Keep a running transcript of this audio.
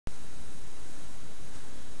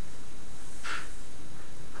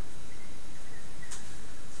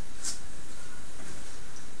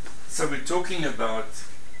So we're talking about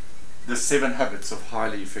the 7 habits of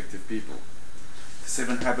highly effective people. The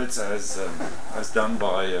 7 habits as done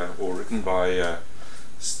by or written by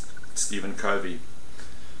Stephen Covey.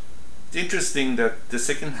 It's interesting that the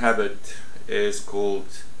second habit is called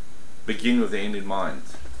begin with the end in mind.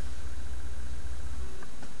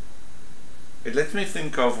 It lets me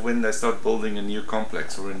think of when they start building a new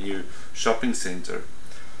complex or a new shopping center.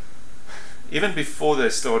 Even before they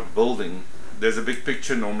start building, there's a big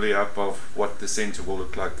picture normally up of what the center will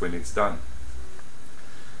look like when it's done.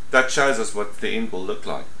 That shows us what the end will look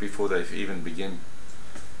like before they even begin.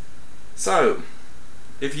 So,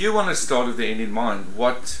 if you want to start with the end in mind,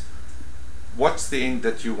 what's the end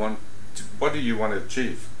that you want to, what do you want to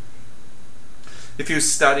achieve? If you're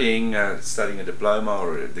studying a diploma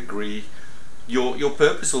or a degree, your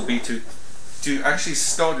purpose will be to actually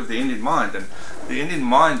start with the end in mind, and the end in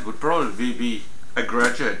mind would probably be a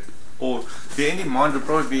graduate, or the end in mind would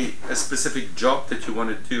probably be a specific job that you want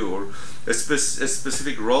to do, or a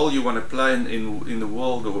specific role you want to play in the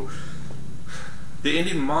world. Or the end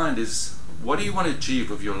in mind is, what do you want to achieve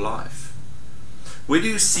with your life? Where do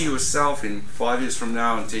you see yourself in 5 years from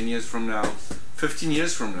now, and 10 years from now, 15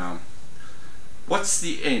 years from now? What's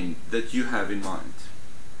the end that you have in mind?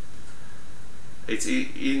 It's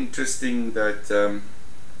interesting that there's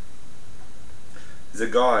a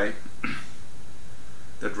guy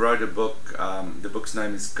that wrote a book. The book's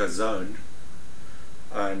name is Gazone,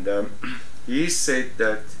 and he said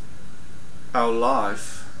that our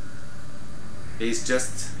life is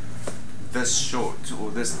just this short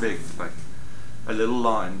or this big, like a little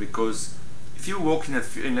line. Because if you walk in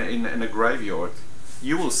a graveyard,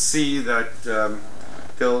 you will see that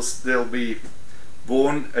there'll be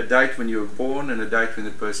a date when you were born and a date when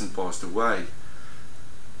the person passed away,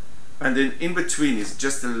 and then in between is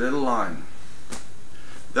just a little line.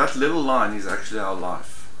 That little line is actually our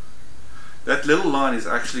life. That little line is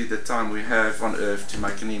actually the time we have on earth to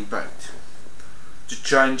make an impact, to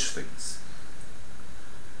change things.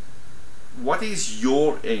 What is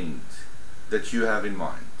your end that you have in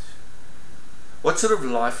mind? What sort of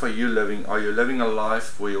life are you living? Are you living a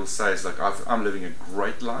life where you'll say, it's like, I'm living a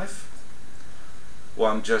great life, or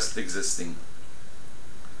I'm just existing?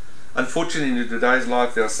 Unfortunately, in today's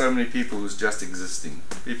life, there are so many people who's just existing.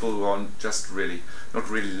 People who are not really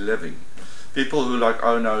living. People who are like,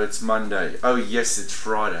 oh no, it's Monday. Oh yes, it's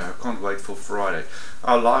Friday. I can't wait for Friday.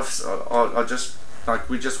 Our lives are just like,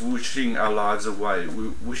 we're just wishing our lives away. We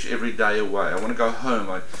wish every day away. I want to go home.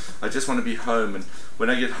 I just want to be home. And when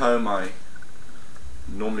I get home, I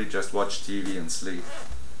normally just watch TV and sleep.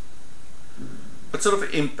 What sort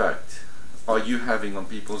of impact are you having on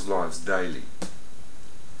people's lives daily?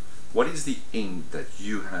 What is the end that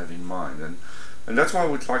you have in mind? And that's why I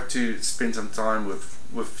would like to spend some time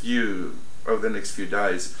with you over the next few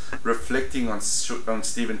days, reflecting on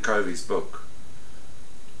Stephen Covey's book,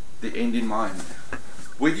 The End in Mind.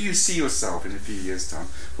 Where do you see yourself in a few years' time?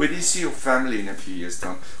 Where do you see your family in a few years'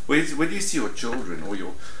 time? Where do you see your children, or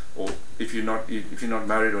if you're not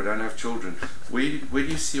married or don't have children, where do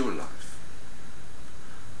you see your life?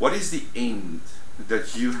 What is the end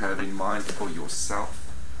that you have in mind for yourself,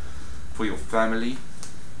 for your family,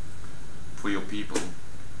 for your people?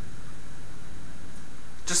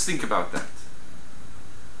 Just think about that.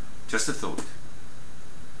 Just a thought.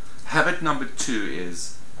 Habit number 2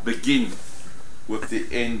 is begin with the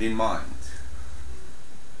end in mind.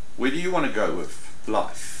 Where do you want to go with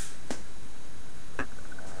life?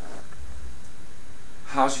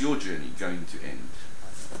 How's your journey going to end?